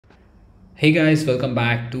Hey guys, welcome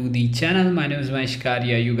back to the channel. My name is Mahesh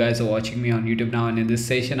Karya. You guys are watching me on YouTube now, and in this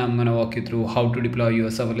session I'm gonna walk you through how to deploy your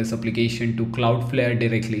serverless application to Cloudflare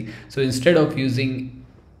directly. So instead of using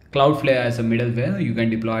Cloudflare as a middleware, you can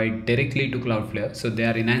deploy it directly to Cloudflare. So they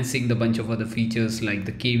are enhancing the bunch of other features like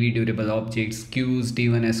the KV durable objects, queues,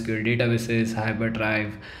 D1 SQL databases,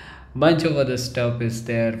 hyperdrive, bunch of other stuff is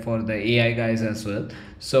there for the AI guys as well.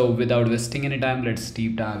 So without wasting any time, let's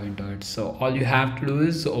deep dive into it. So all you have to do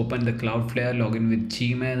is open the Cloudflare, log in with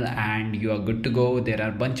Gmail, and you are good to go. There are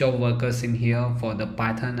a bunch of workers in here for the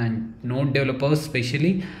Python and Node developers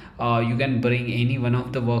especially. You can bring any one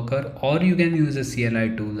of the worker, or you can use a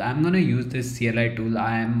CLI tool. I'm gonna use this CLI tool.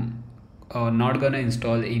 I am not gonna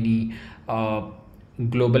install any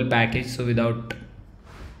global package. So without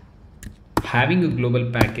having a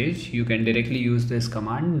global package, you can directly use this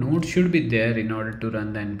command. Node should be there in order to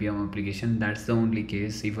run the npm application. That's the only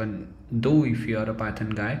case, even though if you are a Python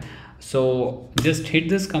guy. So just hit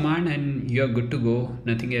this command and you're good to go.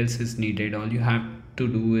 Nothing else is needed. All you have to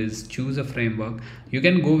do is choose a framework. You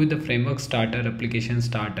can go with the framework starter, application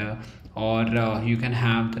starter, or you can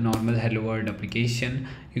have the normal hello world application.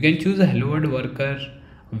 You can choose a hello world worker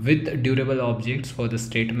with durable objects. For the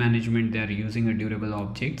state management, they are using a durable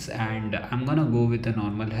objects, and I'm gonna go with the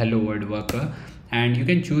normal hello world worker. And you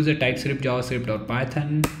can choose a TypeScript, JavaScript, or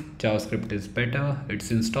Python. JavaScript is better.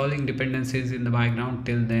 It's installing dependencies in the background.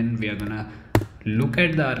 Till then, we are gonna look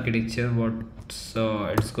at the architecture, what's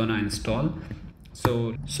it's gonna install.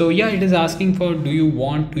 So yeah, it is asking for, do you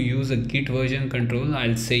want to use a git version control?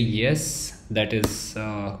 I'll say yes. That is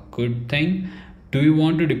a good thing. Do you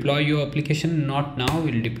want to deploy your application? Not now,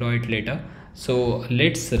 we'll deploy it later. So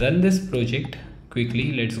let's run this project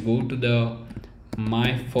quickly. Let's go to the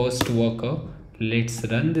my first worker. Let's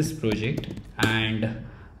run this project and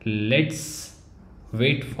let's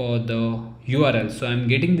wait for the URL. So I'm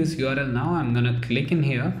getting this URL now. I'm gonna click in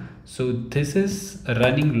here. So this is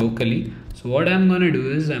running locally. So what I'm gonna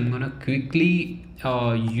do is I'm gonna quickly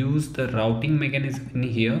use the routing mechanism in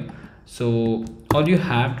here. So all you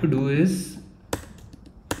have to do is,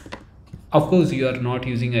 of course, you are not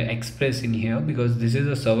using an Express in here because this is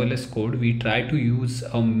a serverless code. We try to use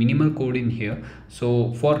a minimal code in here.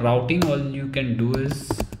 So for routing, all you can do is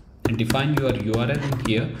define your URL in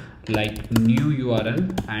here, like new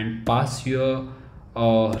URL, and pass your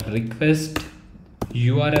request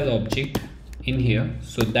URL object in here.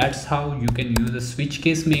 So that's how you can use a switch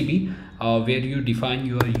case maybe, where you define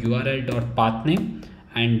your URL.path name,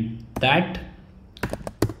 and that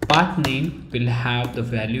path name will have the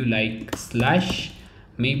value like slash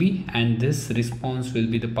maybe, and this response will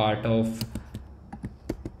be the part of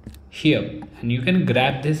here. And you can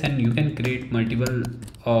grab this and you can create multiple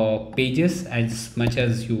pages as much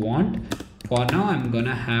as you want. For now, I'm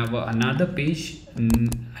gonna have another page.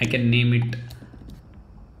 I can name it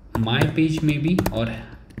my page maybe, or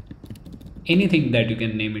anything that you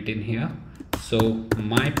can name it in here. So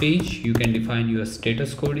my page, you can define your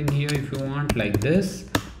status code in here if you want, like this.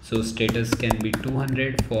 So status can be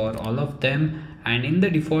 200 for all of them, and in the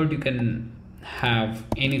default you can have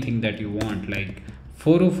anything that you want, like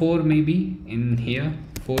 404 maybe in here,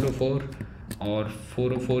 404, or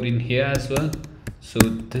 404 in here as well. So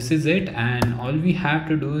this is it, and all we have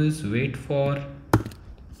to do is wait for,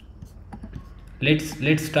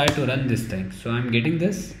 let's try to run this thing. So I'm getting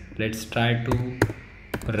this. Let's try to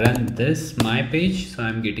run this my page. So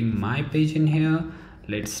I'm getting my page in here.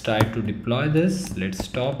 Let's try to deploy this. Let's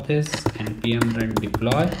stop this, npm run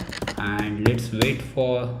deploy, and let's wait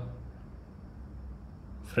for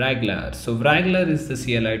Wrangler. So Wrangler is the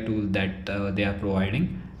CLI tool that they are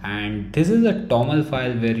providing, and this is a toml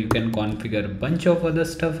file where you can configure a bunch of other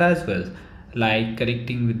stuff as well, like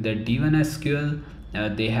connecting with the D1 SQL.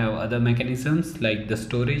 They have other mechanisms like the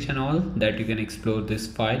storage and all that you can explore this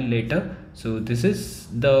file later. So this is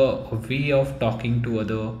the way of talking to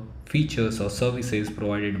other features or services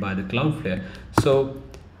provided by the Cloudflare. So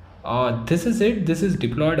this is it. This is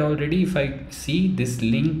deployed already. If I see this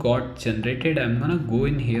link got generated, I'm gonna go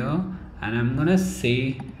in here and I'm gonna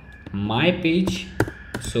say my page.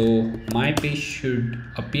 So my page should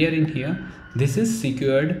appear in here. This is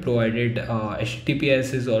secured, provided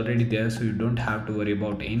HTTPS is already there, so you don't have to worry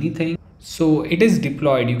about anything. So it is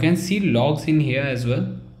deployed. You can see logs in here as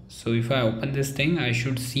well. So if I open this thing, I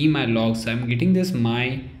should see my logs. I'm getting this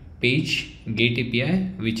my page get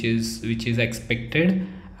API, which is expected,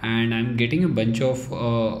 and I'm getting a bunch of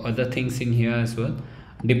other things in here as well.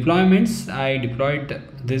 Deployments, I deployed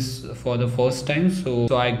this for the first time,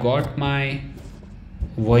 so I got my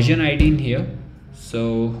version ID in here.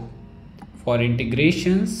 So for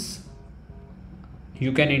integrations,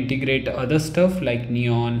 you can integrate other stuff like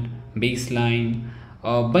Neon, baseline,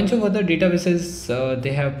 a bunch of other databases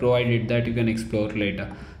they have provided that you can explore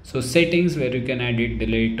later. So settings where you can edit,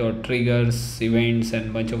 delete, or triggers, events,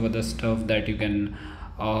 and bunch of other stuff that you can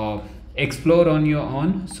explore on your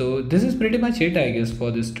own. So this is pretty much it, I guess,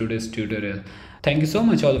 for this today's tutorial. Thank you so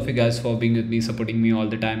much all of you guys for being with me, supporting me all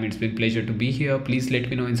the time. It's been a pleasure to be here. Please let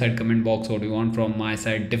me know inside comment box what you want from my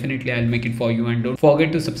side. Definitely I'll make it for you, and don't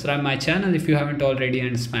forget to subscribe my channel if you haven't already,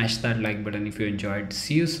 and smash that like button if you enjoyed.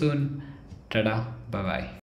 See you soon. Tada. Bye bye.